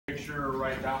sure to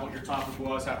write down what your topic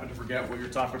was, happen to forget what your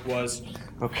topic was,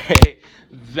 okay,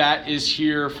 that is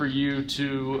here for you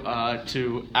to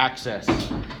access.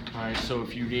 All right, so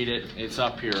if you need it, it's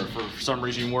up here. If for some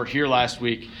reason you weren't here last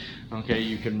week, okay,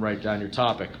 you can write down your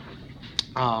topic.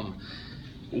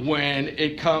 When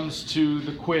it comes to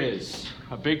the quiz,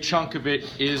 a big chunk of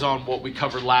it is on what we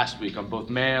covered last week on both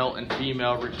male and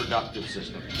female reproductive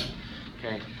systems.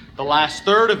 Okay. The last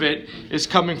third of it is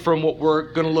coming from what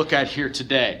we're going to look at here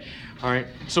today. All right.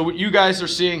 So what you guys are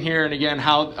seeing here, and again,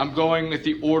 how I'm going with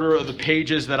the order of the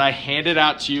pages that I handed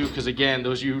out to you, because again,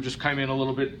 those of you who just came in a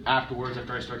little bit afterwards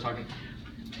after I started talking,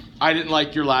 I didn't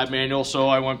like your lab manual, so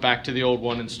I went back to the old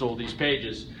one and stole these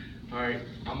pages. All right.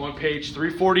 I'm on page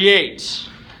 348.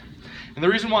 And the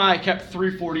reason why I kept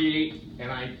 348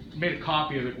 and I made a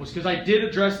copy of it was because I did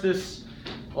address this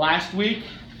last week,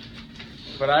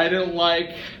 but I didn't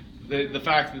like the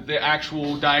fact that the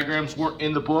actual diagrams weren't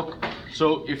in the book.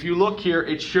 So if you look here,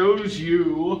 it shows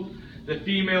you the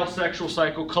female sexual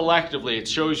cycle collectively. It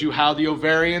shows you how the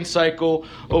ovarian cycle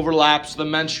overlaps the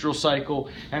menstrual cycle,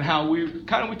 and how we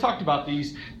talked about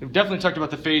these. We've definitely talked about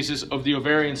the phases of the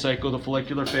ovarian cycle, the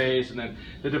follicular phase, and then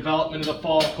the development of the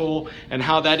follicle, and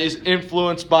how that is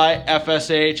influenced by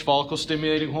FSH, follicle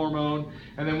stimulating hormone.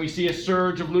 And then we see a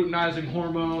surge of luteinizing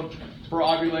hormone for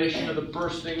ovulation, or the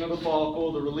bursting of the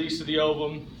follicle, the release of the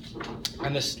ovum,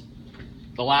 and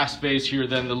the last phase here,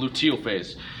 then the luteal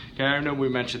phase. Okay, I know we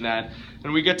mentioned that.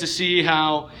 And we get to see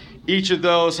how each of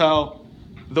those, how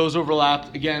those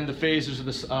overlap, again, the phases of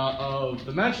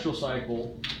the menstrual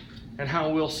cycle, and how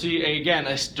we'll see, again,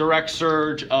 a direct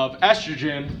surge of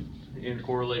estrogen in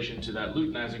correlation to that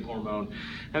luteinizing hormone.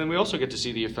 And then we also get to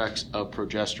see the effects of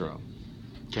progesterone.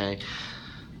 Okay.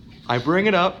 I bring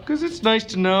it up because it's nice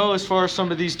to know as far as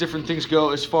some of these different things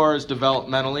go as far as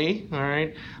developmentally, all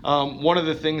right? One of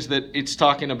the things that it's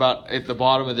talking about at the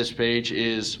bottom of this page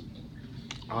is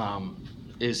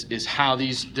how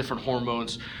these different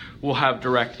hormones will have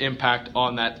direct impact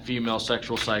on that female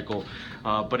sexual cycle.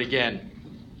 But again,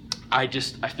 I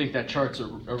think that charts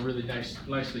are really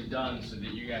nicely done so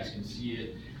that you guys can see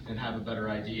it and have a better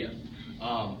idea.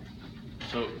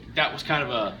 So that was kind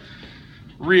of a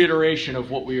reiteration of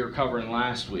what we were covering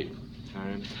last week. All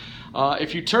right.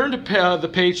 If you turn to the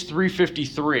page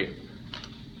 353,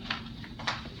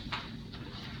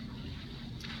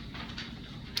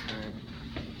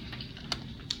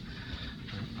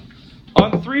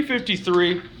 on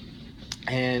 353,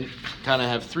 and kind of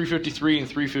have 353 and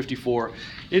 354,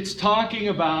 it's talking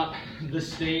about the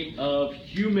state of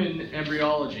human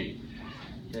embryology.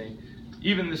 Okay.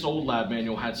 Even this old lab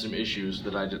manual had some issues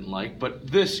that I didn't like,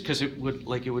 but this, because it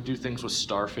would do things with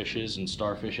starfishes and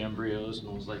starfish embryos, and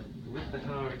I was like, what the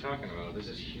hell are we talking about? This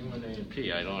is human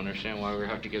A&P. I don't understand why we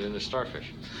have to get into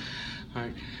starfish. All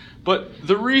right. But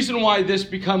the reason why this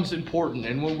becomes important,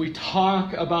 and when we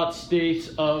talk about states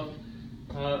of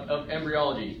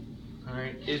embryology, all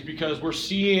right, is because we're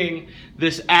seeing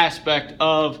this aspect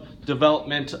of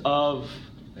development of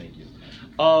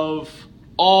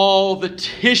all the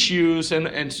tissues,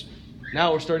 and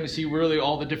now we're starting to see really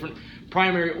all the different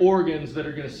primary organs that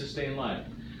are going to sustain life.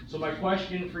 So my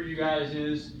question for you guys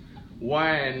is,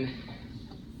 when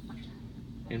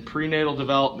in prenatal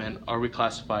development are we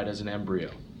classified as an embryo?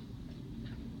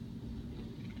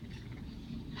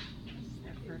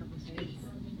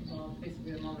 Well,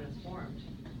 basically the moment it's formed.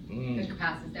 It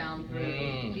passes down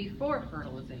through before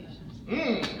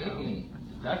fertilization.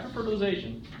 After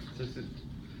fertilization.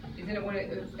 Isn't it when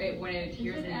it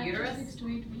adheres in the uterus? 6 to 8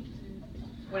 weeks.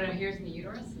 When it adheres in the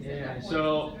uterus? Yeah.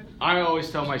 So I always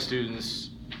tell my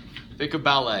students, think of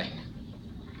ballet.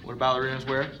 What do ballerinas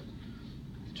wear?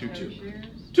 Tutu.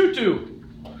 Tutu.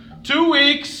 2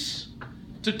 weeks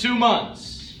to 2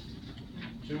 months.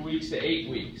 2 weeks to 8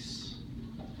 weeks.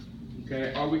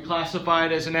 Okay. Are we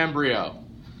classified as an embryo?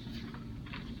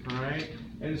 All right.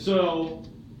 And so.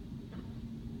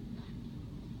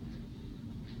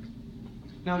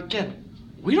 Now again,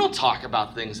 we don't talk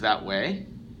about things that way.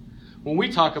 When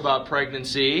we talk about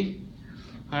pregnancy,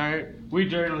 all right, we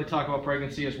generally talk about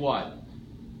pregnancy as what?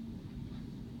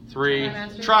 3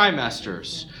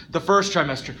 trimesters. The first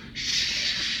trimester,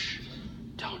 shh,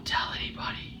 don't tell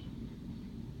anybody.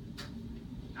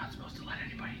 Not supposed to let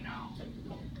anybody know.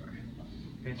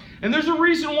 Okay. And there's a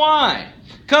reason why.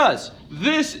 Because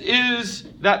this is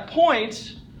that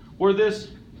point where this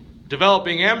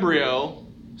developing embryo,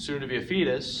 soon to be a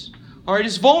fetus, all right,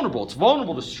 is vulnerable. It's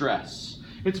vulnerable to stress.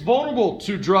 It's vulnerable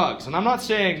to drugs. And I'm not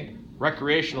saying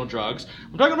recreational drugs.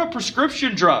 I'm talking about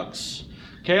prescription drugs.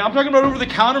 Okay, I'm talking about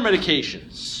over-the-counter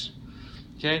medications.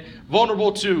 Okay,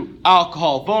 vulnerable to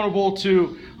alcohol, vulnerable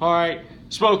to, all right,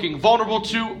 smoking, vulnerable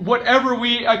to whatever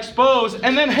we expose.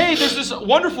 And then, hey, there's this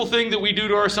wonderful thing that we do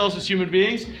to ourselves as human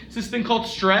beings. It's this thing called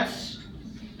stress.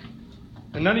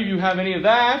 And none of you have any of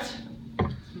that.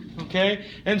 Okay?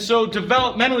 And so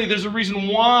developmentally, there's a reason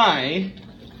why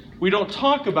we don't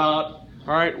talk about,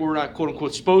 all right, we're not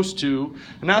quote-unquote supposed to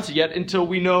announce it yet until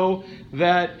we know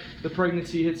that the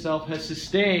pregnancy itself has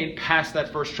sustained past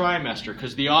that first trimester,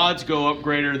 because the odds go up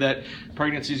greater that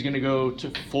pregnancy is going to go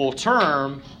to full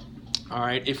term, all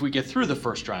right, if we get through the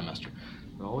first trimester.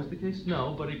 Is always the case?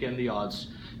 No, but again, the odds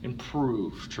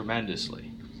improve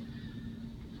tremendously.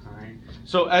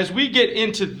 So as we get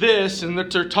into this, and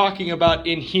what they're talking about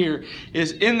in here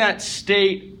is in that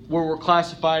state where we're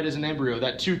classified as an embryo,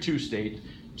 that 2-2 state,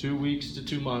 2 weeks to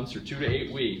 2 months or 2 to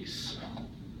 8 weeks,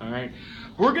 all right,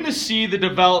 we're going to see the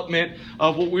development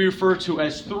of what we refer to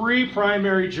as 3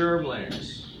 primary germ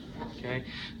layers. Okay,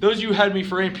 those of you who had me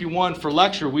for AP1 for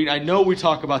lecture, I know we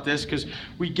talk about this because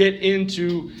we get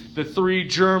into the 3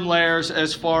 germ layers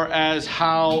as far as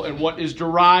how and what is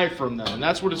derived from them. And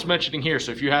that's what it's mentioning here.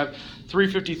 So if you have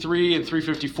 353 and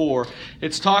 354,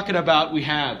 it's talking about we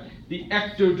have the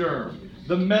ectoderm,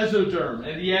 the mesoderm,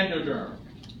 and the endoderm.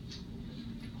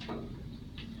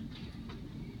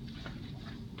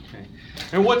 Okay.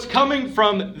 And what's coming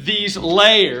from these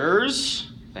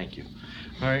layers, thank you.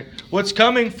 All right, what's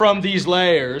coming from these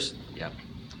layers, yep,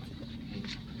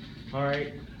 all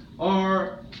right,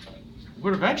 are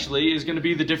what eventually is going to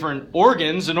be the different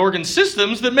organs and organ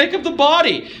systems that make up the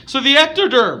body. So the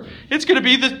ectoderm, it's going to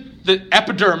be the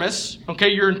epidermis, okay,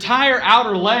 your entire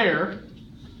outer layer,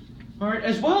 all right,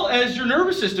 as well as your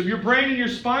nervous system, your brain and your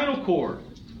spinal cord.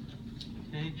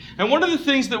 Okay? And one of the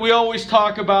things that we always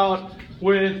talk about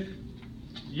with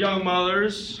young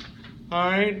mothers,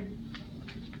 all right,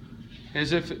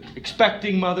 as if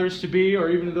expecting mothers to be, or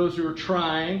even those who are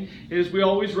trying, is we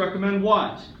always recommend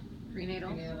what?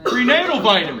 Prenatal. Prenatal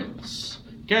vitamins.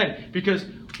 Again, because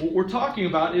what we're talking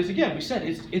about is, again, we said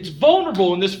it's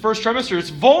vulnerable in this first trimester. It's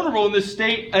vulnerable in this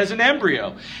state as an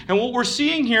embryo. And what we're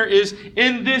seeing here is,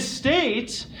 in this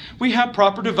state, we have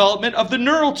proper development of the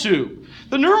neural tube.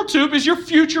 The neural tube is your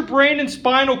future brain and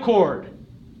spinal cord.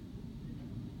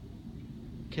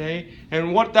 Okay?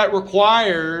 And what that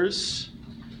requires,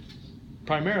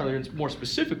 primarily and more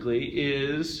specifically,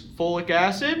 is folic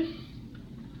acid,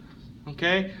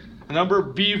 okay, a number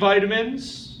of B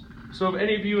vitamins. So if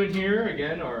any of you in here,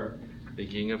 again, are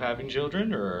thinking of having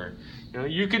children, or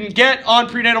you can get on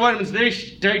prenatal vitamins.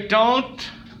 They don't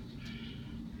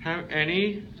have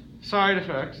any side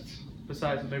effects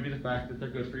besides maybe the fact that they're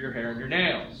good for your hair and your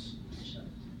nails.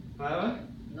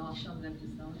 Nausea on empty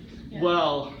stomach. Yeah.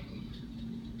 Well,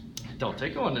 don't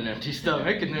take them on an empty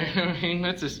stomach, and I mean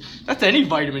that's any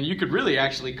vitamin you could really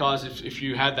actually cause if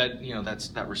you had that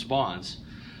that response.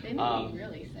 They may be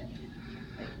really sick.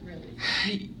 Like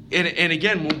really. And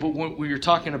again, what we were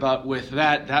talking about with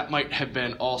that might have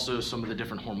been also some of the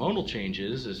different hormonal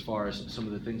changes as far as some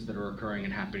of the things that are occurring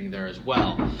and happening there as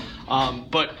well.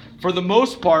 But for the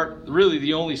most part, really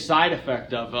the only side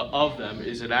effect of them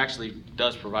is it actually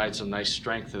does provide some nice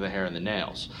strength to the hair and the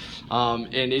nails.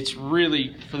 And it's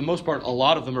really, for the most part, a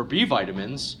lot of them are B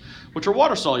vitamins, which are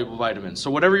water-soluble vitamins. So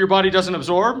whatever your body doesn't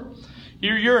absorb,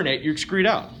 you urinate, you excrete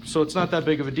out. So it's not that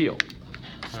big of a deal.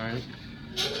 All right.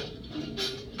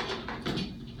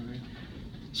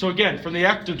 So again, from the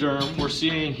ectoderm, we're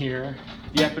seeing here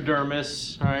the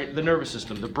epidermis, all right, the nervous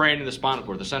system, the brain and the spinal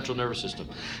cord, the central nervous system.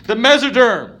 The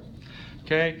mesoderm,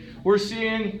 okay, we're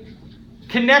seeing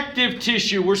connective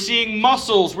tissue, we're seeing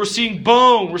muscles, we're seeing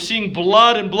bone, we're seeing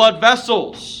blood and blood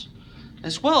vessels,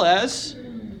 as well as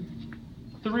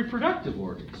the reproductive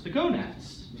organs, the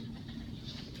gonads.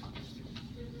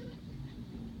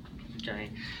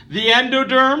 Okay, the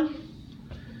endoderm.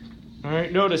 All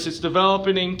right, notice it's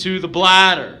developing to the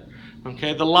bladder,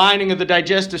 okay, the lining of the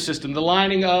digestive system, the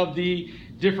lining of the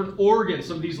different organs,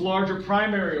 some of these larger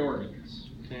primary organs.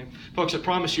 Okay? Folks, I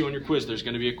promise you on your quiz there's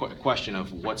going to be a question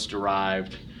of what's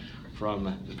derived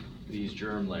from these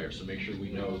germ layers, so make sure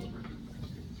we know.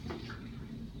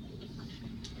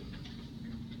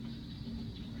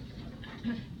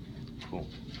 Cool.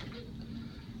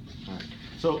 All right.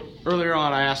 So earlier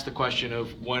on, I asked the question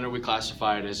of when are we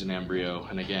classified as an embryo,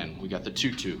 and again, we got the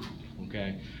 2-2,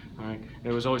 okay? All right. And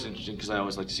it was always interesting because I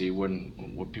always like to see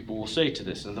what people will say to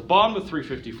this. And at the bottom of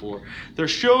 354, they're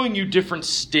showing you different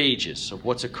stages of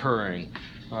what's occurring,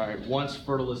 all right, once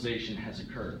fertilization has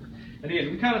occurred. And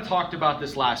again, we kind of talked about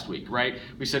this last week, right?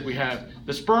 We said we have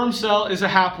the sperm cell is a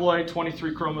haploid,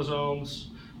 23 chromosomes.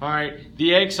 All right,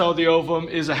 the egg cell, the ovum,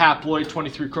 is a haploid,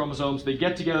 23 chromosomes. They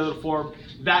get together to form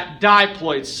that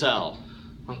diploid cell,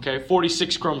 Okay,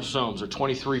 46 chromosomes or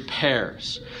 23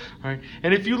 pairs. All right,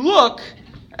 and if you look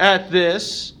at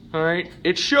this, all right,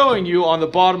 it's showing you on the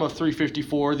bottom of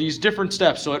 354 these different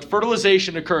steps. So at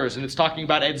fertilization occurs, and it's talking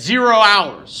about at 0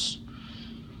 hours.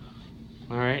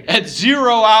 All right, at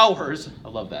 0 hours, I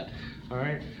love that. All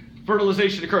right,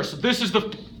 fertilization occurs. So this is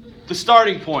the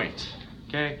starting point.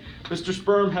 Okay, Mr.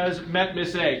 Sperm has met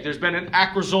Miss Egg. There's been an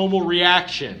acrosomal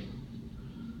reaction.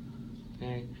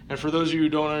 Okay, and for those of you who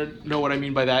don't know what I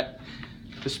mean by that,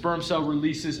 the sperm cell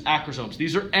releases acrosomes.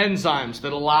 These are enzymes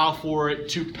that allow for it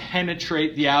to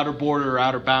penetrate the outer border or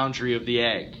outer boundary of the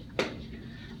egg.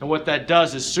 And what that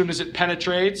does, as soon as it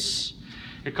penetrates,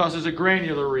 it causes a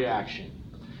granular reaction.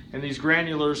 And these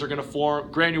granules are going to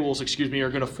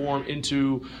form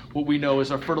into what we know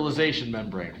as our fertilization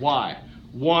membrane. Why?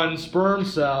 One sperm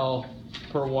cell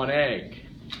per one egg.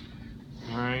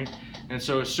 All right? And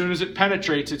so as soon as it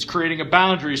penetrates, it's creating a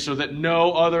boundary so that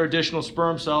no other additional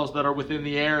sperm cells that are within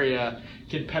the area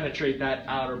can penetrate that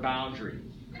outer boundary.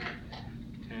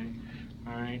 Okay?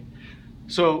 All right?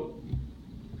 So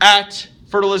at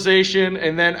fertilization,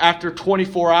 and then after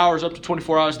 24 hours, up to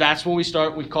 24 hours, that's when we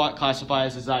classify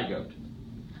as a zygote.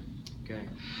 Okay.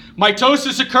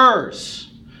 Mitosis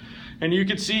occurs. And you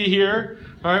can see here,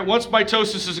 all right, once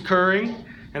mitosis is occurring,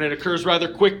 and it occurs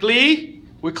rather quickly,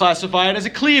 we classify it as a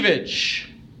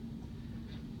cleavage,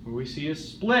 where we see a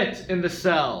split in the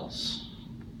cells.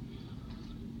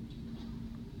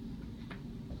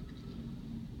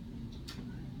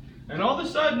 And all of a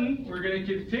sudden, we're going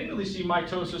to continually see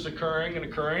mitosis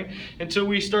occurring until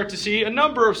we start to see a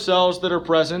number of cells that are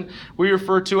present. We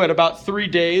refer to at about 3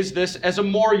 days this as a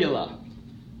morula.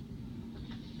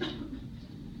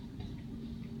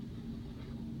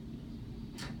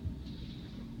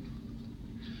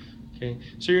 Okay,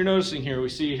 so you're noticing here, we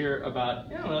see here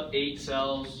about 8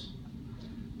 cells.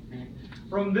 Okay.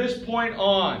 From this point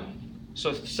on,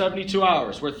 so 72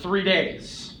 hours, we're 3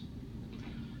 days.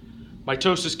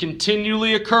 Mitosis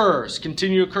continually occurs.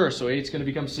 So 8 is going to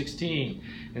become 16,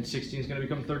 and 16 is going to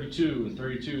become 32, and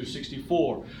 32,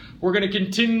 64. We're going to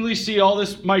continually see all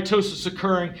this mitosis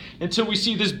occurring until we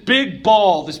see this big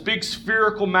ball, this big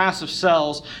spherical mass of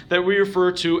cells that we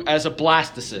refer to as a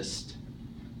blastocyst.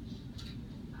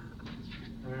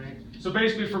 So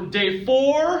basically from day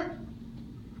 4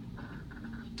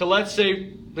 to, let's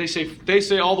say, they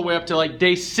say all the way up to like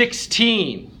day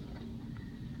 16,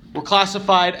 we're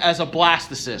classified as a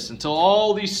blastocyst until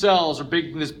all these cells are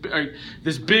big,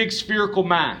 this big spherical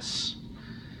mass.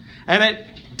 And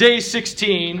at day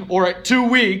 16, or at 2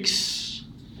 weeks,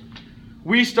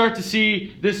 we start to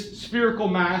see this spherical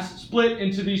mass split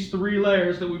into these 3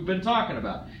 layers that we've been talking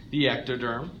about: the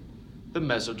ectoderm, the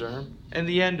mesoderm, and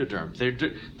the endoderm.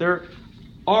 They're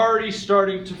already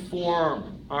starting to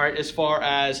form, all right, as far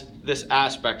as this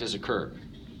aspect has occurred.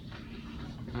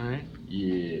 All right?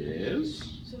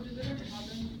 Yes? So does it ever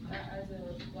happen as a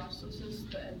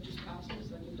blastocyst, the egg just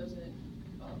passes, like it doesn't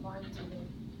bind to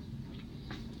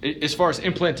the... As far as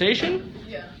implantation?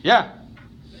 Yeah. Yeah.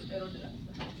 It'll do that.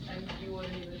 And you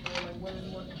wouldn't even know, like,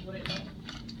 women wouldn't know?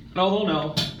 No, they'll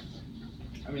know.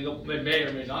 I mean, they may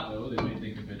or may not know. They may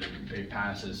think of it as a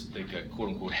pass as like a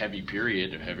quote-unquote heavy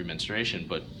period or heavy menstruation,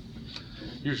 but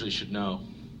usually should know,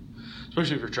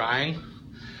 especially if you're trying.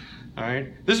 All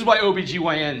right? This is why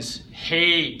OBGYNs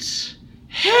hate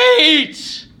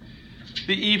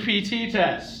the EPT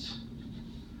test.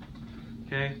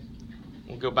 Okay?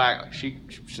 We'll go back.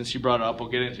 Since she brought it up, we'll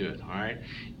get into it. All right?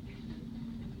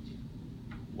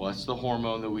 What's the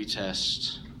hormone that we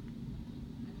test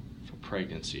for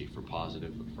pregnancy, for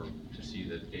positive, to see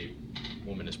that a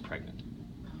woman is pregnant?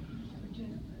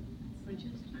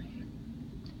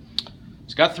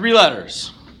 It's got 3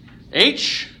 letters: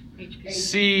 H,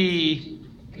 C,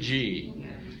 G.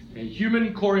 A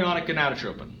human chorionic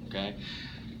gonadotropin. Okay,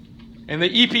 and the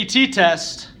EPT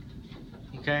test.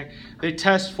 Okay, they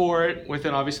test for it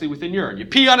obviously within urine. You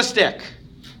pee on a stick.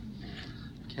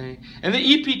 Okay, and the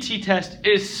EPT test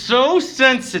is so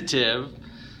sensitive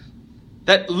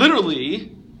that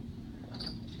literally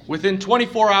within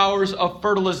 24 hours of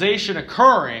fertilization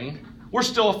occurring, we're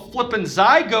still a flippin'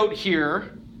 zygote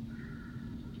here.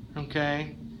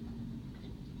 Okay,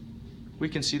 we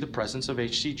can see the presence of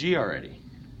HCG already.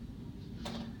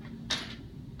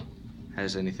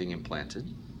 Has anything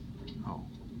implanted? No.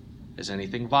 Is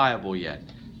anything viable yet?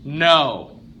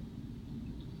 No.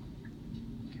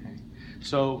 Okay.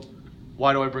 So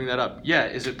why do I bring that up? Yeah,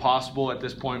 is it possible at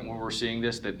this point when we're seeing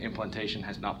this that implantation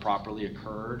has not properly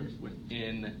occurred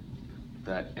within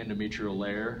that endometrial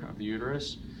layer of the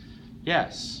uterus?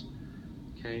 Yes.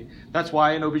 Okay. That's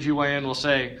why an OBGYN will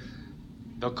say,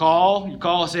 They'll call, you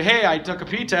call and say, hey, I took a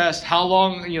pee test. How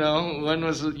long, when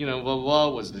was it, blah, blah, blah,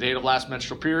 was the date of last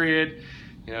menstrual period,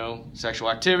 sexual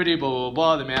activity, blah, blah,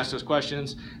 blah. They may ask those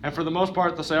questions. And for the most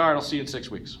part, they'll say, all right, I'll see you in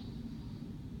 6 weeks.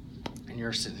 And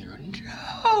you're sitting there going,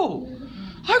 no,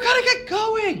 I've got to get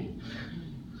going.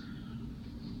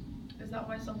 Is that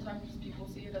why sometimes people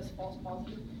see it as false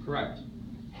positive? Correct.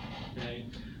 Okay.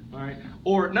 All right.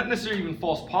 Or not necessarily even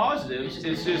false positives.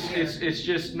 It's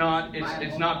just not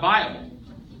viable.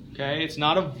 Okay. It's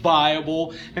not a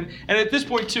viable. And at this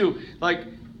point too, like,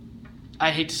 I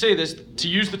hate to say this, to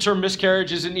use the term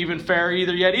miscarriage isn't even fair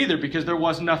either, because there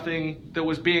was nothing that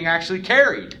was being actually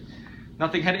carried.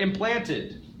 Nothing had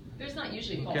implanted. There's not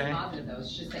usually false positive though.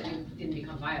 It's just that you didn't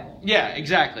become viable. Yeah,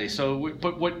 exactly. So,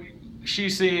 but what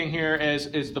she's seeing here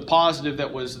is the positive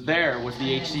that was there with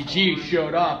the HCG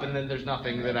showed up, and then there's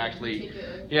nothing that actually,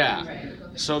 yeah.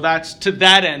 So that's, to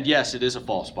that end, yes, it is a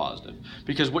false positive.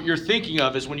 Because what you're thinking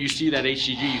of is when you see that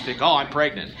HCG, you think, oh, I'm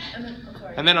pregnant.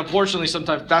 And then unfortunately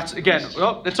sometimes that's, again,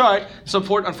 oh, it's all right. So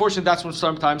unfortunately that's when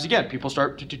sometimes, again, people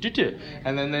start,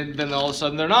 and then all of a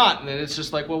sudden they're not. And then it's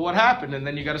just like, well, what happened? And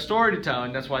then you got a story to tell,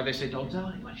 and that's why they say, don't tell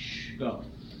anyone, shh, go.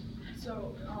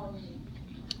 So,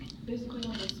 basically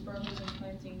when the sperm is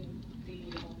implanting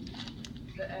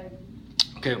the egg.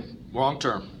 Okay, wrong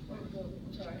term.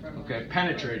 Okay,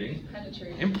 penetrating.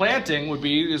 Implanting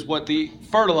is what the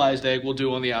fertilized egg will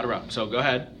do on the outer rim. So go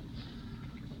ahead.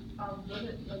 Was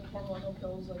it like hormonal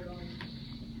pills, like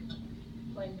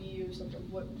Plan B or something?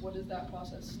 What does that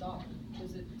process stop?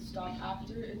 Does it stop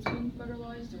after it's been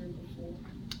fertilized or before?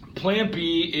 Plan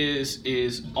B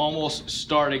is almost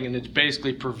starting, and it's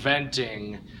basically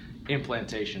preventing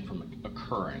implantation from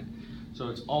occurring. So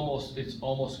it's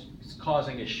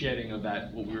causing a shedding of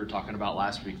that, what we were talking about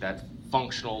last week, that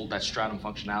stratum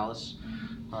functionalis.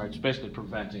 All right, it's basically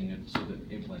preventing it so that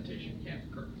implantation can't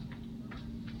occur.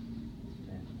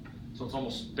 So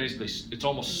it's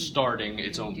almost starting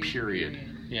its own period.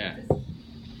 Yeah.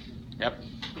 Yep.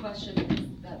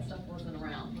 Question, that stuff wasn't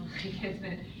around.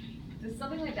 Does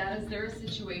something like that, is there a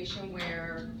situation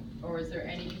where, or is there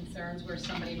any concerns where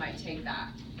somebody might take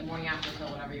that, the morning after pill,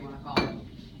 whatever you want to call it,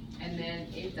 and then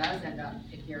it does end up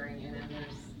adhering, and then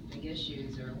there's big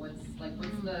issues, or what's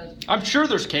the... I'm sure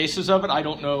there's cases of it. I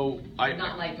don't know.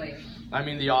 Not likely. I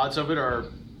mean, the odds of it are...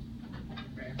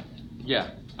 Rare.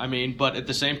 Yeah. I mean, but at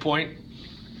the same point,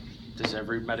 does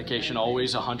every medication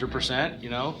always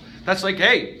 100%? That's like,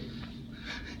 hey,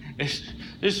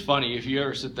 it's funny if you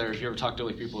ever sit there, if you ever talk to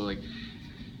people who are like,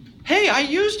 hey, I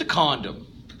used a condom.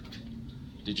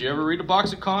 Did you ever read a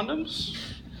box of condoms?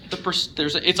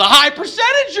 It's a high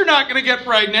percentage you're not going to get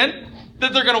pregnant,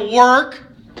 that they're going to work.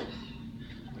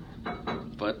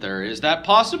 But there is that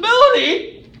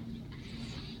possibility,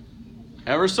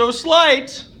 ever so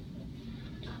slight.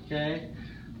 Okay?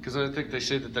 Because I think they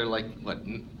say that they're like, what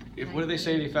do they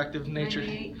say the effective nature?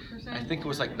 98%? I think it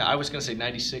was like, I was going to say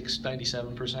 96,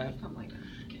 97%. Something like that.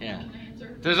 Yeah.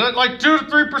 Is it like 2 to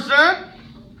 3%?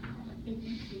 If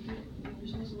you take it,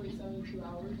 you're supposed to wait 72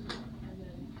 hours, and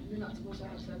then you're not supposed to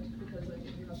have sex, because like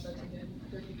if you have sex again,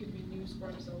 there could be new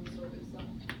sperm cells, so it's not,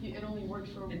 it only works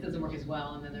for... It doesn't work as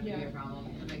well, and then there could be a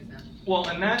problem. That makes sense. Well,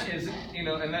 and that is, and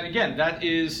then again, that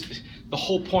is the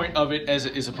whole point of it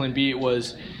as a Plan B. It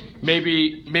was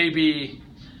maybe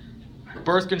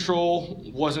birth control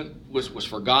was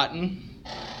forgotten.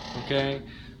 Okay,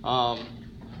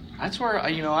 that's where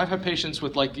I've had patients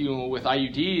with with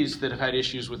IUDs that have had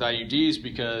issues with IUDs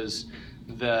because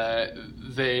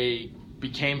they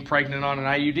became pregnant on an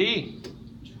IUD.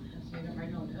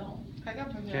 I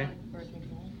got pregnant on birth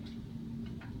control.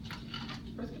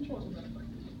 Birth control isn't that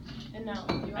effective. And now,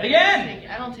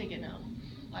 I don't take it now.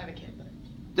 I have a kid, but...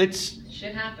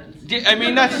 Shit happens. I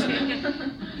mean, that's...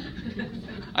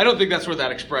 I don't think that's where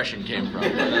that expression came from,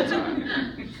 but that's all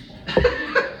right.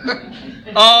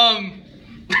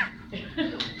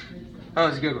 That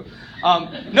was a good one.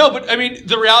 No, but I mean,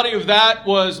 the reality of that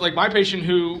was, like, my patient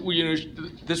who,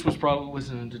 this was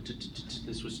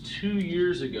 2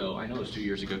 years ago. I know it was 2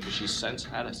 years ago because she's since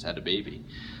had a baby.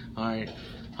 All right.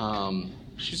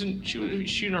 She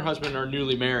and her husband are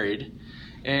newly married,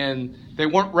 and they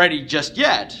weren't ready just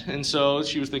yet. And so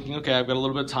she was thinking, okay, I've got a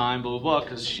little bit of time, blah, blah, blah,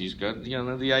 because she's got, the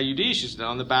IUD, she's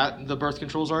on the birth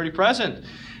control's already present.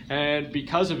 And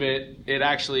because of it, it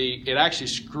actually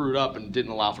screwed up and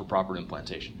didn't allow for proper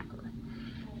implantation to occur.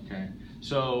 Okay.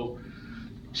 So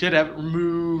she had to have it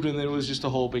removed, and then it was just a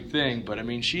whole big thing. But I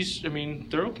mean,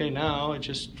 they're okay now. It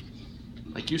just,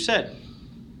 like you said,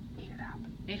 it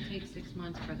happened. It takes 6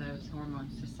 months for those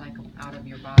hormones to cycle out of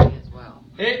your body as well.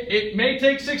 It may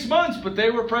take 6 months, but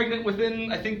they were pregnant within,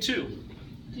 I think, 2.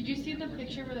 Did you see the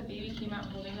picture where the baby came out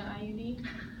holding the IUD?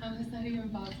 How is that even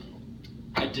possible?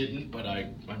 I didn't, but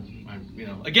I'm you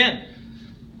know, again,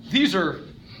 these are.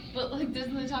 But like,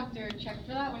 doesn't the doctor check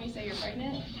for that when you say you're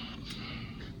pregnant?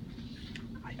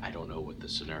 I don't know what the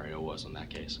scenario was in that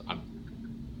case.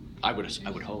 I would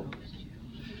hope.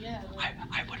 Yeah.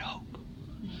 I would hope.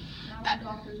 Now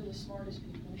doctors are the smartest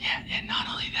people. Yeah, and not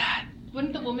only that.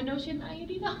 Wouldn't the woman know she had an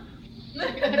IUD though?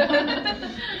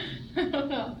 I don't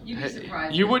know. You'd be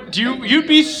surprised. You'd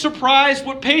be surprised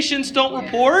what patients don't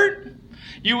report?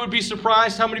 You would be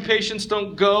surprised how many patients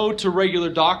don't go to regular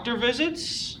doctor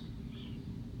visits?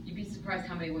 You'd be surprised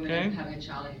how many women end up having a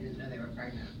child and didn't know they were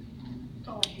pregnant.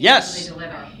 Oh, Yes. They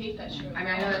deliver. I hate that shit. I mean,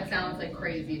 I know that sounds like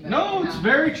crazy, but No, it's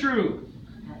very true.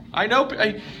 I know.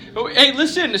 Hey,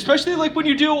 listen, especially like when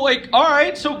you do like, all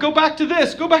right, so go back to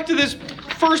this. Go back to this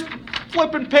first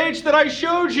flipping page that I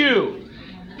showed you.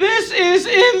 This is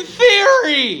in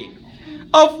theory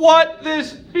of what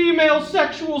this female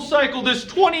sexual cycle, this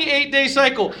 28-day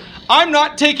cycle. I'm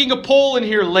not taking a poll in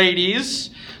here, ladies,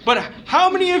 but how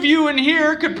many of you in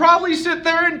here could probably sit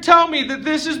there and tell me that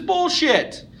this is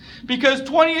bullshit? Because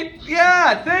 28,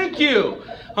 yeah, thank you.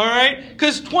 All right?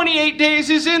 Because 28 days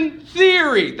is in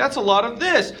theory. That's a lot of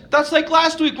this. That's like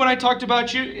last week when I talked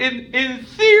about you. In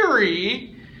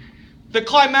theory, the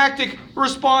climactic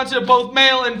response of both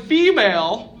male and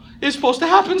female is supposed to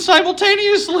happen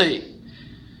simultaneously.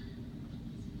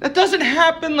 That doesn't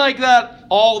happen like that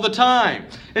all the time.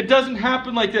 It doesn't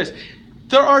happen like this.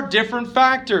 There are different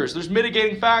factors. There's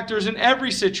mitigating factors in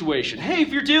every situation. Hey, if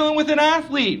you're dealing with an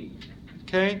athlete,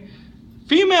 okay,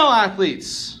 female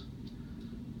athletes,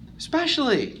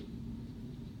 especially,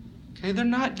 okay,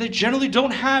 they generally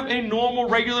don't have a normal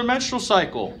regular menstrual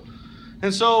cycle.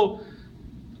 And so,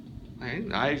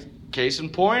 case in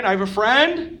point, I have a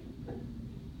friend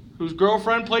whose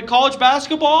girlfriend played college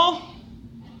basketball.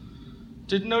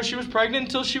 Didn't know she was pregnant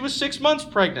until she was 6 months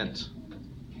pregnant.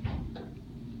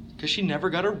 Because she never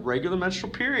got a regular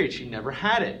menstrual period. She never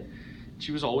had it.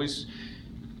 She was always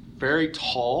very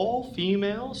tall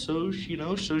female, so she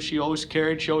always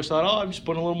carried, she always thought, oh, I'm just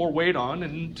putting a little more weight on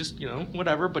and just,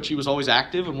 whatever. But she was always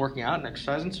active and working out and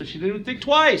exercising, so she didn't even think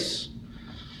twice.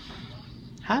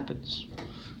 Happens.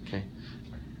 Okay.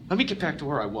 Let me get back to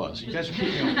where I was. You guys are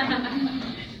keeping me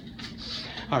on.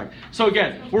 All right. So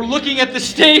again, we're looking at the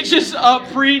stages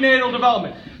of prenatal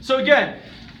development. So again,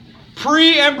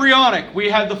 pre-embryonic, we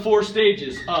had the 4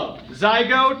 stages of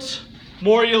zygote,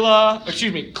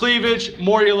 cleavage,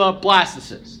 morula,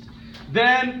 blastocyst.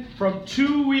 Then from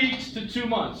 2 weeks to 2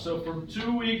 months, so from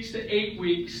 2 weeks to 8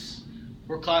 weeks,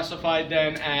 we're classified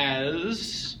then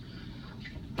as,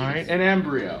 all right, an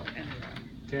embryo.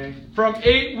 Okay. From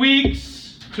 8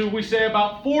 weeks to, we say,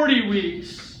 about 40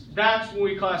 weeks, that's when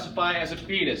we classify as a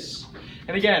fetus.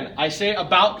 And again, I say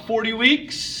about 40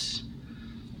 weeks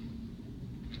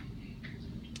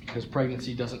because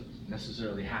pregnancy doesn't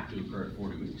necessarily have to occur at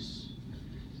 40 weeks.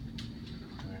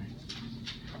 All right.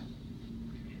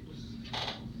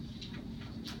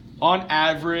 On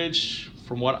average,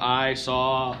 from what I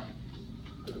saw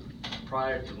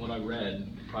prior to when I read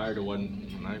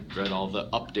all the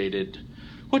updated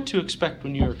what to expect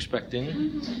when you're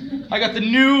expecting. I got the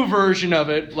new version of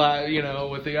it, with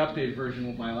the updated version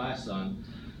with my last son.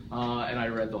 And I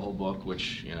read the whole book,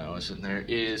 which, is in there,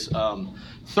 is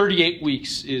 38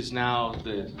 weeks is now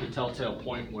the telltale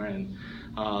point when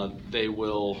they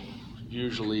will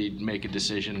usually make a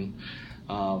decision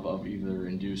of either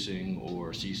inducing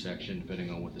or C-section, depending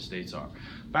on what the states are.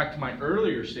 Back to my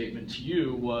earlier statement to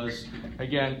you was,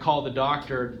 again, call the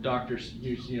doctor. The doctor's,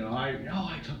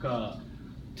 I took a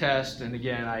test, and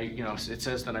again, it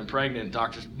says that I'm pregnant.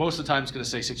 Doctors most of the time is going to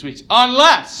say 6 weeks,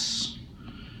 unless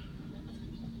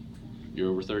you're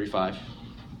over 35,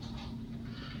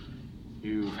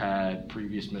 you've had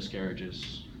previous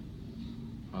miscarriages,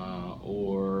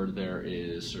 or there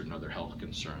is certain other health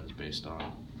concerns based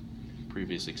on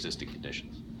previous existing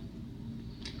conditions,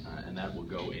 and that will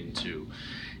go into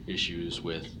issues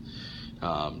with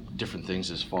different things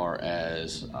as far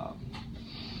as.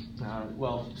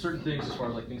 Certain things as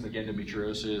far as things like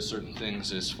endometriosis, certain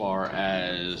things as far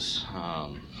as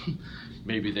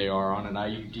maybe they are on an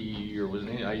IUD or an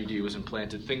IUD was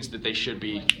implanted, things that they should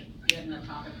be. Getting a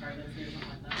topic pregnancy or something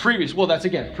like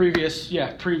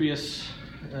that. Previous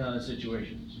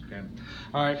situations. Okay.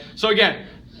 All right. So again,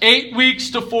 8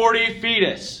 weeks to 40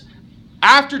 fetus.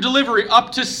 After delivery,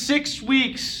 up to 6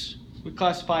 weeks, we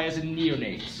classify as a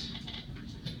neonate.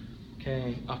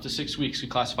 Okay. Up to 6 weeks, we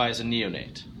classify as a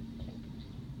neonate.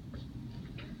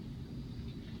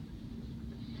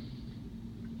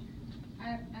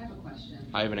 I have a question.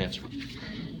 I have an answer. I'm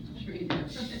sure you do.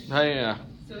 Yeah.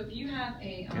 So if you have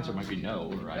a The answer might be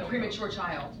no, or I a don't premature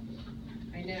child,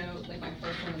 I know, like my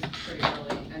first one was pretty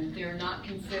early, and they're not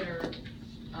considered,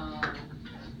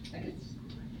 like it's,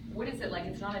 what is it, like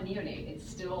it's not a neonate, it's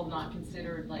still not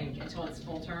considered like until it's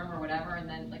full term or whatever, and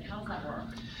then like how does that work?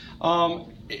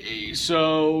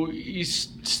 So he's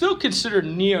still considered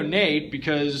neonate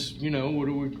because, you know,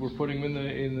 we're putting him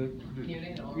in the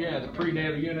Neonatal. yeah, the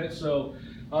prenatal unit. So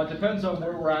it depends on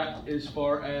where we're at as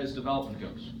far as development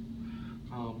goes.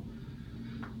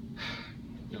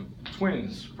 You know,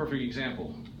 twins, perfect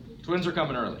example. Twins are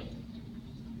coming early.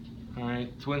 All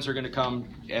right, twins are going to come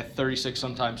at 36,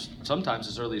 sometimes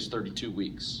as early as 32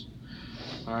 weeks.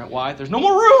 All right, why? There's no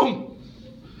more room.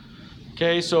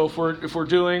 Okay, so if we're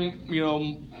doing, you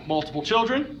know, multiple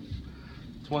children,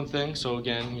 it's one thing. So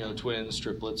again, you know, twins,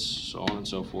 triplets, so on and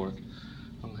so forth.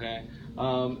 Okay,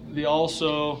 they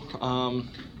also,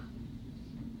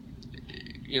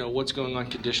 you know, what's going on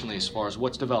conditionally as far as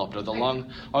what's developed. Are the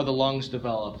lungs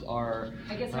developed? I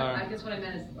guess what I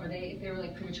meant is, are they, if they were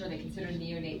like premature, they considered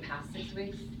neonate past 6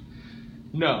 weeks?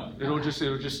 No, it'll Okay.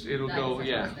 it'll That's go, what I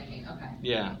yeah, was thinking. Okay.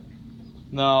 yeah.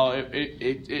 No,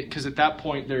 because at that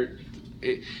point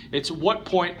it's what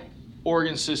point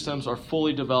organ systems are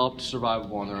fully developed,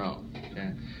 survivable on their own.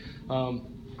 Okay.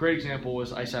 Great example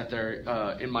was I sat there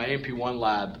in my MP1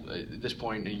 lab at this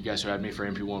point, and you guys who had me for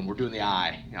MP1, we're doing the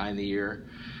eye in the ear,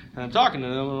 and I'm talking to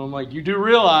them, and I'm like, you do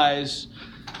realize,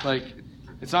 like,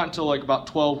 it's not until like about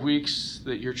 12 weeks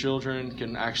that your children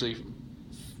can actually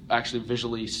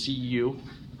visually see you.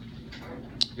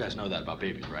 You guys know that about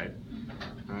babies, right?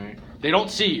 All right. They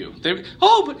don't see you. But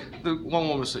the one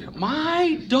woman was saying,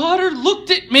 my daughter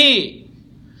looked at me.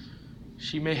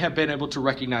 She may have been able to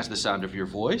recognize the sound of your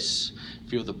voice,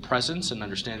 feel the presence, and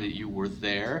understand that you were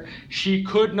there. She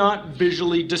could not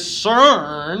visually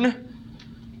discern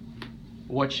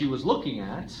what she was looking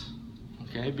at,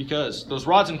 okay, because those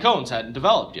rods and cones hadn't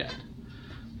developed yet.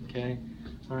 Okay,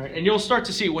 all right, and you'll start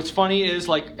to see. What's funny is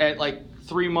at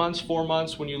 3 months, 4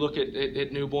 months, when you look at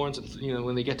newborns, you know,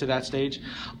 when they get to that stage,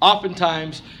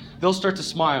 oftentimes they'll start to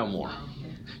smile more.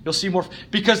 You'll see more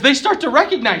because they start to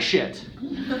recognize shit.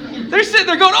 They're sitting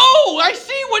there going, "Oh, I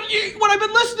see what I've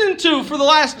been listening to for the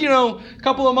last, you know,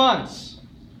 couple of months."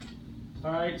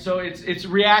 All right, so it's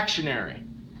reactionary.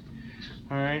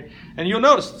 All right, and you'll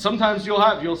notice sometimes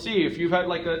you'll see if you've had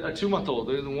like a 2-month-old,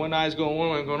 the one eye's going one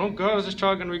way, going, "Oh God, is this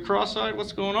child going to be cross-eyed?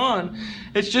 What's going on?"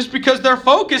 It's just because their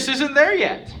focus isn't there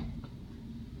yet.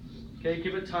 Okay,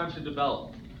 give it time to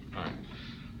develop. All right.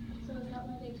 So is that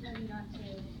why they tell you not to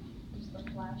use the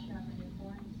flash on the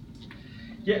newborns?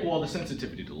 Yeah, well, the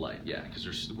sensitivity to light, yeah,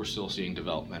 because we're still seeing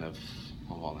development of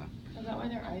all that. Is that why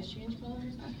their eyes change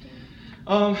colors after?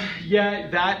 Yeah,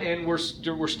 that, and we're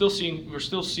still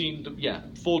seeing yeah,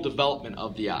 full development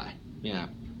of the eye, yeah,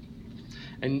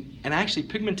 and actually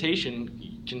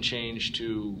pigmentation can change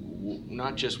to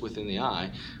not just within the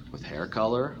eye, with hair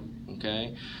color,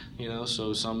 okay, you know,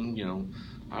 so some, you know,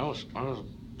 I was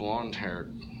blonde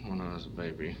haired when I was a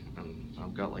baby, and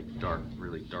I've got like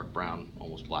really dark brown,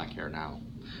 almost black hair now.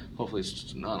 Hopefully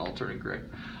it's not all turning gray,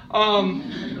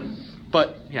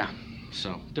 but yeah,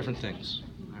 so different things.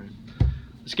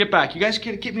 Let's get back. You guys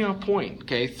get me on point,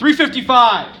 okay?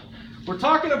 355. We're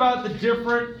talking about the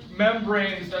different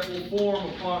membranes that will form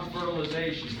upon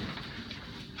fertilization.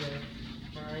 Okay.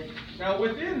 All right. Now,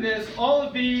 within this, all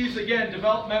of these, again,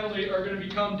 developmentally are going to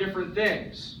become different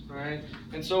things. All right.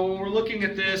 And so when we're looking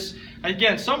at this,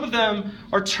 again, some of them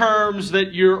are terms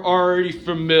that you're already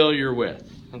familiar with.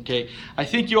 Okay. I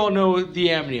think you all know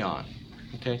the amnion.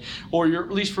 Okay. Or you're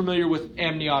at least familiar with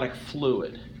amniotic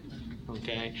fluid.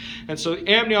 Okay, and so the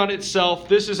amnion itself,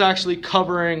 this is actually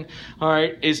covering, all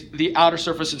right, is the outer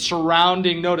surface and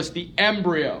surrounding, notice, the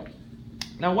embryo.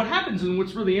 Now what happens, and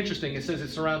what's really interesting, it says it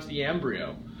surrounds the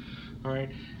embryo, all right,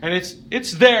 and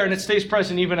it's there and it stays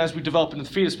present even as we develop into the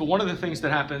fetus, but one of the things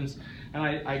that happens, and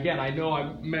I know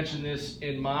I mentioned this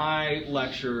in my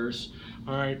lectures,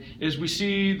 all right, is we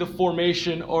see the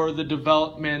formation or the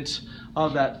development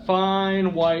of that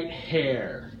fine white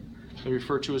hair, they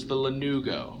refer to as the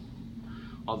lanugo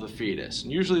of the fetus.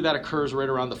 And usually that occurs right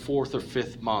around the 4th or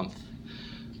 5th month.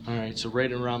 All right, so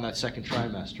right around that 2nd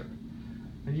trimester.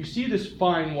 And you see this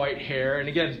fine white hair, and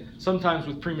again, sometimes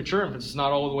with premature infants, it's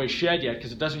not all the way shed yet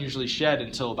because it doesn't usually shed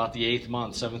until about the 8th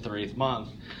month, 7th or 8th month.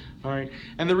 All right,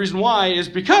 and the reason why is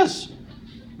because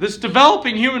this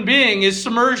developing human being is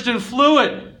submerged in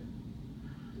fluid.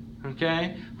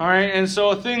 Okay, all right, and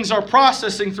so things are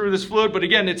processing through this fluid, but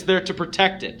again, it's there to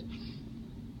protect it.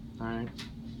 All right.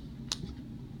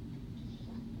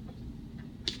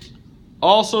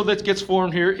 Also that gets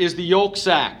formed here is the yolk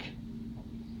sac.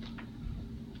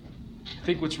 I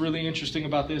think what's really interesting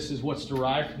about this is what's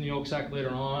derived from the yolk sac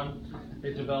later on.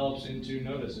 It develops into,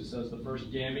 notice it says the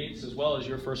first gametes as well as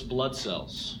your first blood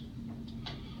cells.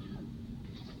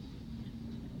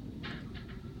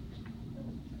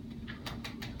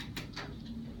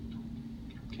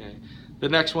 Okay. The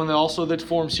next one that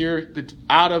forms here,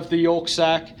 out of the yolk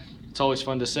sac, it's always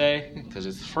fun to say because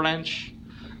it's French.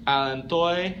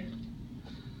 Allantois.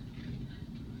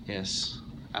 Yes.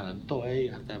 Allantois.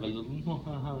 You have to have a little,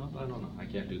 I don't know. I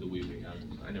can't do the wee.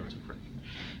 I never took French.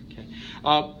 Okay.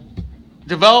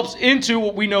 Develops into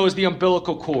what we know as the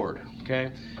umbilical cord.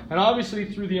 Okay. And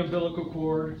obviously through the umbilical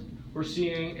cord, we're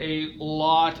seeing a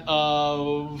lot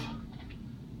of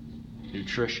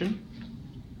nutrition.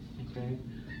 Okay.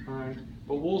 All right.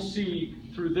 But we'll see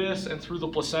through this and through the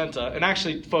placenta. And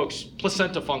actually, folks,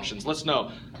 placenta functions. Let's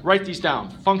know. Write these down.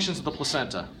 Functions of the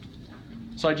placenta.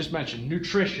 So I just mentioned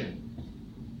nutrition.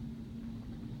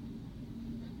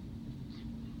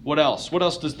 What else? What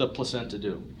else does the placenta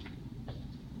do?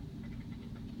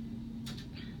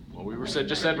 Well, we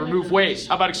just said remove waste.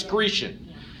 How about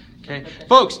excretion? Okay,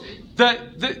 folks,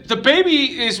 the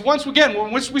baby is once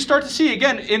we start to see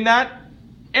again in that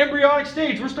embryonic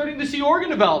stage, we're starting to see organ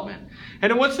development.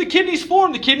 And then once the kidneys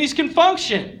form, the kidneys can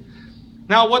function.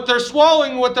 Now, what they're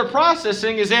swallowing, what they're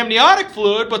processing is amniotic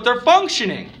fluid, but they're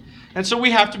functioning. And so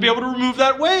we have to be able to remove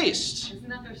that waste. Isn't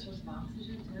that their source of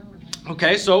oxygen too?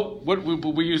 Okay, so what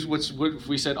we use, what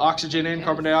we said oxygen in,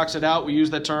 carbon dioxide out, we use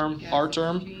that term, our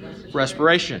term,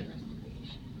 respiration.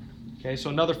 Okay, so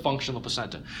another function of the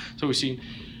placenta. So we see,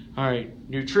 all right,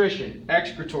 nutrition,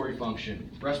 excretory function,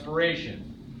 respiration.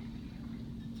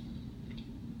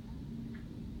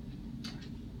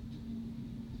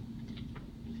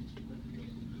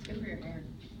 Good for your hair.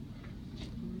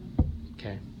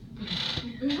 Okay.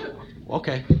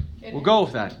 Okay, we'll go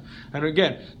with that. And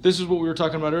again, this is what we were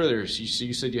talking about earlier. So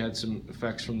you said you had some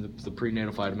effects from the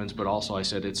prenatal vitamins, but also I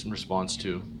said it's in response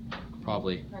to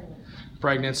probably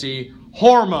pregnancy,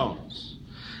 hormones.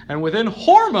 And within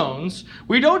hormones,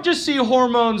 we don't just see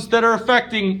hormones that are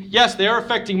affecting, yes, they are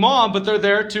affecting mom, but they're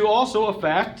there to also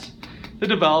affect the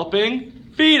developing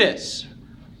fetus.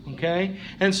 Okay?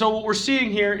 And so what we're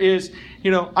seeing here is,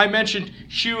 I mentioned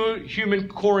human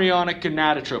chorionic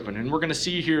gonadotropin, and we're going to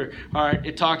see here, all right,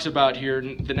 it talks about here,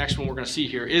 and the next one we're going to see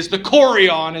here is the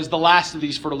chorion is the last of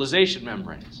these fertilization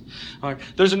membranes. All right,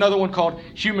 there's another one called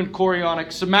human chorionic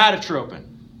somatotropin.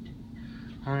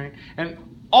 All right, and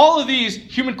all of these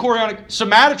human chorionic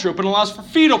somatotropin allows for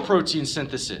fetal protein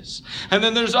synthesis. And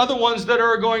then there's other ones that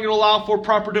are going to allow for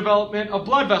proper development of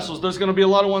blood vessels. There's going to be a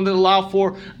lot of ones that allow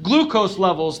for glucose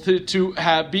levels to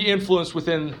be influenced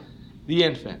within the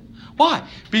infant. Why?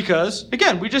 Because,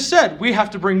 again, we just said we have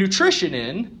to bring nutrition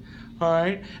in, all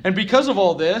right? And because of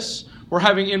all this, we're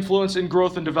having influence in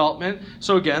growth and development.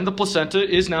 So again, the placenta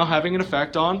is now having an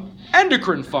effect on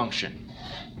endocrine function.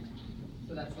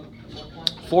 So that's the fourth one?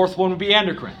 Fourth one would be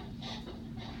endocrine.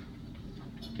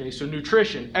 Okay, so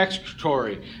nutrition,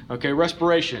 excretory, okay,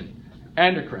 respiration,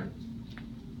 endocrine.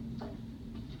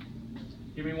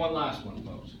 Give me one last one,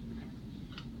 folks.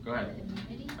 Go ahead.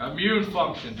 Immune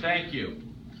function, thank you.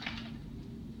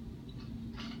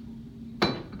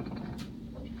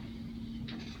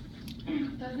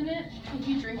 Doesn't it, if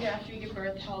you drink it after you give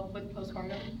birth, help with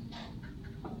postpartum?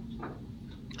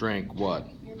 Drink what?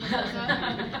 Your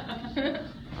placenta?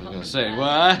 I was going to say,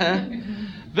 what?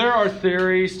 There are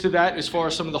theories to that as far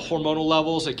as some of the hormonal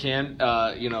levels. It can,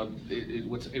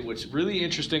 what's really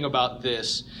interesting about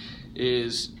this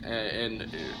is,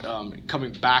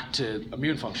 coming back to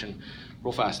immune function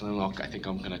real fast, and then I think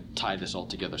I'm going to tie this all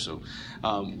together. So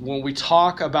when we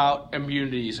talk about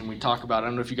immunities and we talk about, I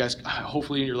don't know if you guys,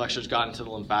 hopefully in your lectures, got into the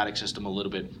lymphatic system a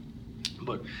little bit,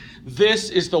 but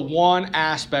this is the one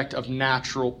aspect of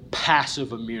natural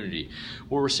passive immunity,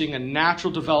 where we're seeing a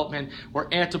natural development where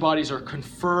antibodies are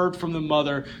conferred from the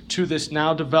mother to this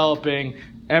now developing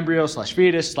embryo slash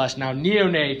fetus slash now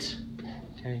neonate.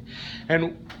 Okay?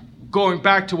 And going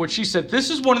back to what she said,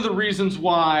 this is one of the reasons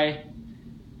why,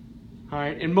 all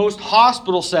right, in most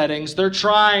hospital settings, they're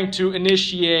trying to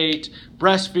initiate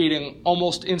breastfeeding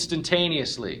almost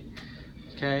instantaneously.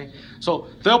 Okay? So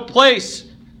they'll place,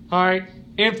 all right,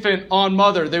 infant on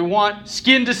mother. They want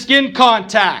skin-to-skin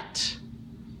contact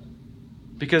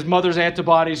because mother's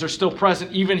antibodies are still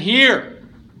present even here.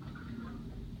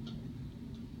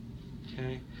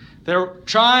 Okay? They're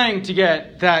trying to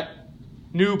get that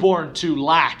newborn to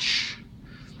latch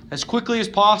as quickly as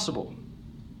possible.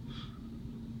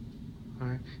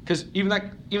 Because even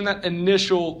that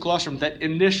initial colostrum, that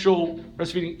initial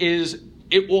breastfeeding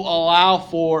it will allow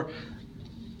for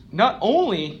not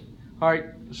only, all right,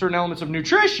 certain elements of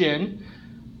nutrition,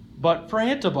 but for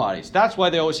antibodies. That's why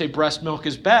they always say breast milk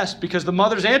is best, because the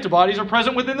mother's antibodies are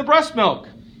present within the breast milk.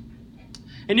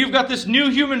 And you've got this new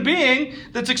human being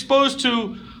that's exposed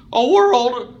to a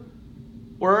world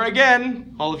where,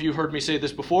 again, all of you heard me say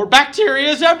this before, bacteria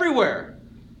is everywhere.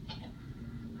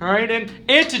 All right, and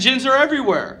antigens are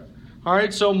everywhere. All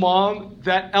right, so mom,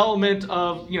 that element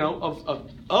of,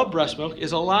 of breast milk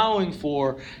is allowing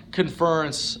for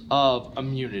conference of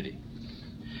immunity.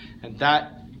 And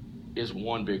that is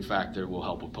one big factor that will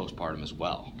help with postpartum as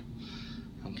well.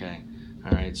 Okay?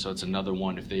 All right, so it's another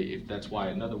one. If that's why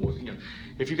another one,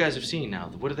 if you guys have seen now,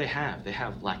 what do they have? They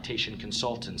have lactation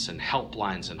consultants and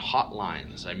helplines and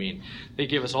hotlines. I mean, they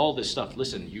give us all this stuff.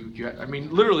 Listen, I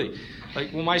mean, literally,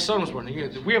 like when my son was born,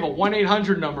 we have a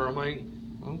 1-800 number. I'm like,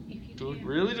 oh,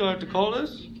 really? Do I have to call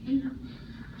this?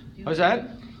 How's that?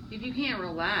 If you can't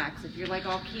relax, if you're like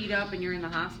all keyed up and you're in the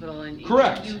hospital and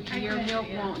correct, your milk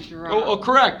won't drop. Oh,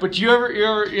 correct. But you ever,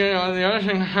 the other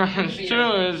thing that happens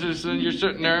too is you're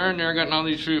sitting there and you're getting all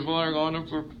these people that are going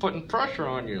and putting pressure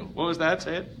on you. What was that,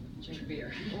 say it? Drink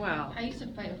beer. Well, I used to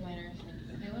fight with my nurses.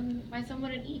 My son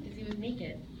wouldn't eat because he was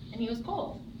naked and he was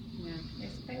cold. yeah. I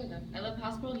used to fight with him. I left the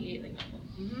hospital. He ate like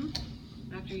nothing.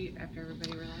 After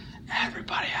everybody relaxed.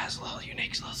 Everybody has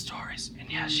unique little stories.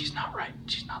 And yeah, she's not right.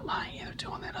 She's not lying either, too,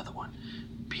 on that other one.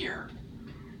 Beer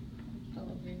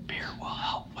will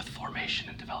help with formation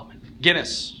and development.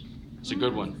 Guinness is a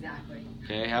good one. Exactly.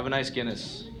 Okay, have a nice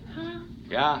Guinness. Huh?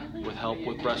 Yeah, with help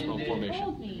with breast milk formation.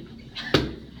 Told me.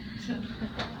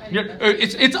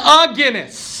 It's a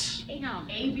Guinness. A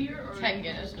beer or 10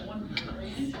 Guinness.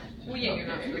 Well, yeah, you're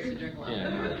not supposed to drink a lot.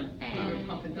 Yeah, You're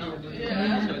pumping down.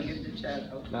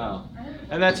 no.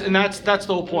 And that's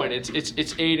the whole point.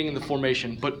 It's aiding in the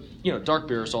formation, but dark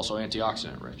beer is also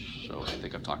antioxidant rich. So I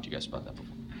think I've talked to you guys about that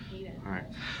before. I hate it.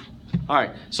 All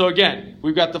right. So again,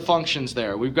 we've got the functions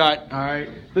there. We've got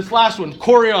this last one,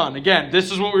 chorion. Again, this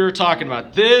is what we were talking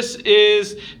about. This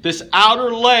is this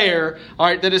outer layer,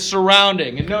 that is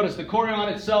surrounding. And notice the chorion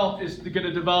itself is going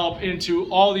to develop into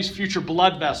all these future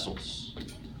blood vessels.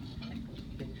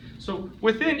 So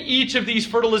within each of these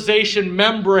fertilization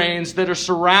membranes that are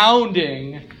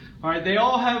surrounding, they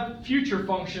all have future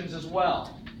functions as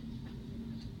well.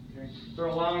 Okay? They're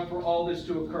allowing for all this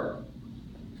to occur.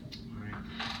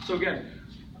 So again,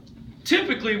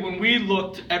 typically when we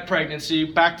looked at pregnancy,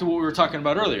 back to what we were talking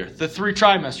about earlier, the 3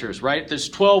 trimesters, right?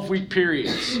 There's 12-week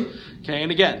periods. Okay,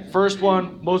 and again, first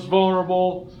one, most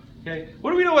vulnerable. Okay, what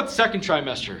do we know about the second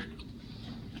trimester?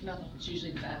 Nothing. It's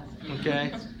usually the best.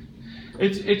 Okay.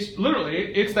 It's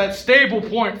literally it's that stable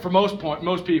point for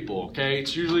most people. Okay,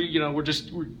 it's usually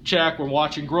we're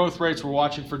watching growth rates, we're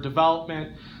watching for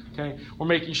development. Okay, we're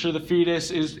making sure the fetus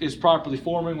is properly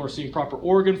forming. We're seeing proper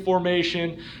organ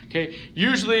formation. Okay,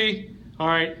 usually,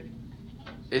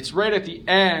 it's right at the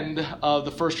end of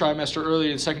the first trimester, early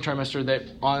in the second trimester that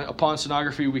upon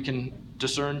sonography we can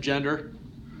discern gender.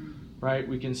 Right,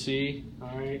 we can see.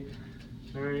 All right.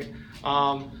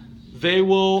 They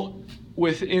will,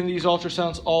 within these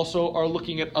ultrasounds, also are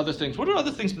looking at other things. What are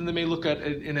other things that they may look at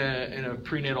in a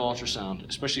prenatal ultrasound,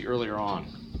 especially earlier on?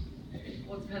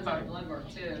 Well, it depends on the blood work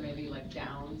too. Maybe like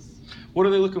Downs. What are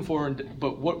they looking for?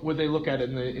 But what would they look at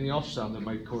in the ultrasound that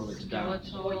might correlate to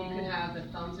Downs? Well, you could have the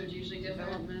thumbs are usually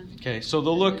different. Okay, so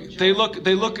they look at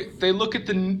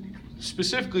the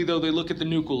specifically though they look at the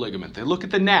nuchal ligament. They look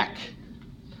at the neck,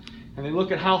 and they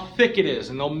look at how thick it is,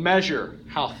 and they'll measure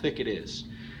how thick it is.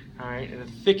 All right, and the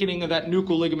thickening of that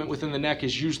nuchal ligament within the neck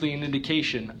is usually an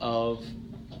indication of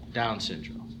Down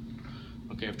syndrome.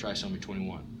 Okay, of trisomy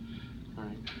 21. All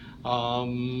right.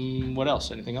 What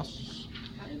else? Anything else?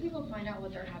 How do people find out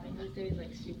what they're having these days,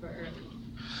 like super early?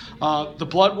 The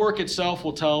blood work itself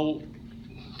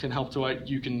can help to it.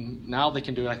 They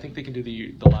can do it. I think they can do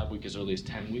the lab week as early as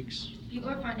 10 weeks. People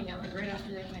are finding out like right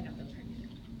after they find out they're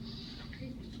pregnant.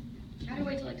 Crazy. How do you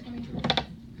wait till like 22 weeks?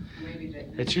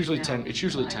 It's usually 10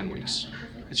 weeks.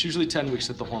 It's usually 10 weeks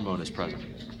that the hormone is present.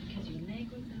 Because your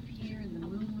leg was up here and the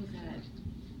moon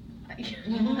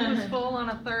was full on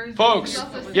a Thursday. Folks,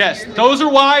 yes, those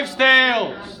are wives'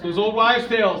 tales. Those old wives'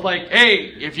 tales, like,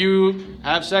 hey, if you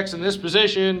have sex in this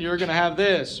position, you're gonna have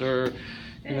this, or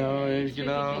all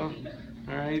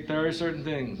right. There are certain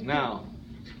things. Now,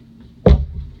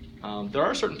 there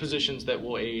are certain positions that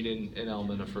will aid in an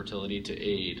element of fertility to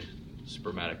aid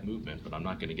spermatic movement, but I'm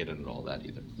not going to get into all that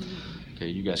either. Okay,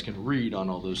 you guys can read on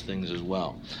all those things as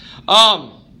well.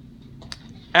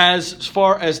 As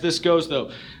far as this goes,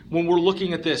 though, when we're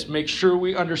looking at this, make sure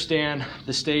we understand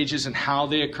the stages and how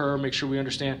they occur. Make sure we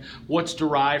understand what's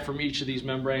derived from each of these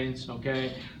membranes,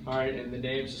 okay? All right, and the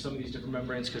names of some of these different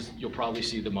membranes, because you'll probably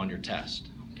see them on your test,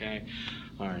 okay?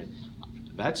 All right.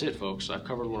 That's it, folks. I've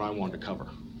covered what I wanted to cover.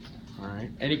 All right.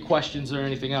 Any questions or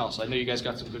anything else? I know you guys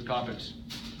got some good topics.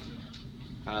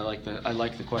 I like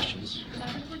the questions.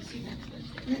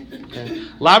 Okay.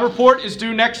 Lab report is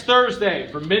due next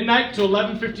Thursday from midnight to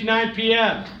 11:59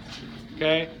 p.m.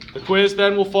 Okay. The quiz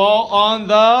then will fall on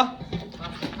the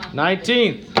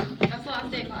 19th. That's the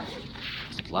last day of class.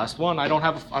 Last one.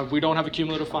 We don't have a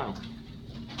cumulative final.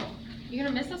 You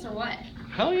gonna miss us or what?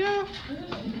 Hell yeah.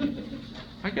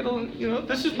 I get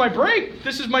this is my break.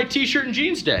 This is my t-shirt and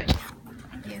jeans day.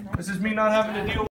 This is me not having to deal with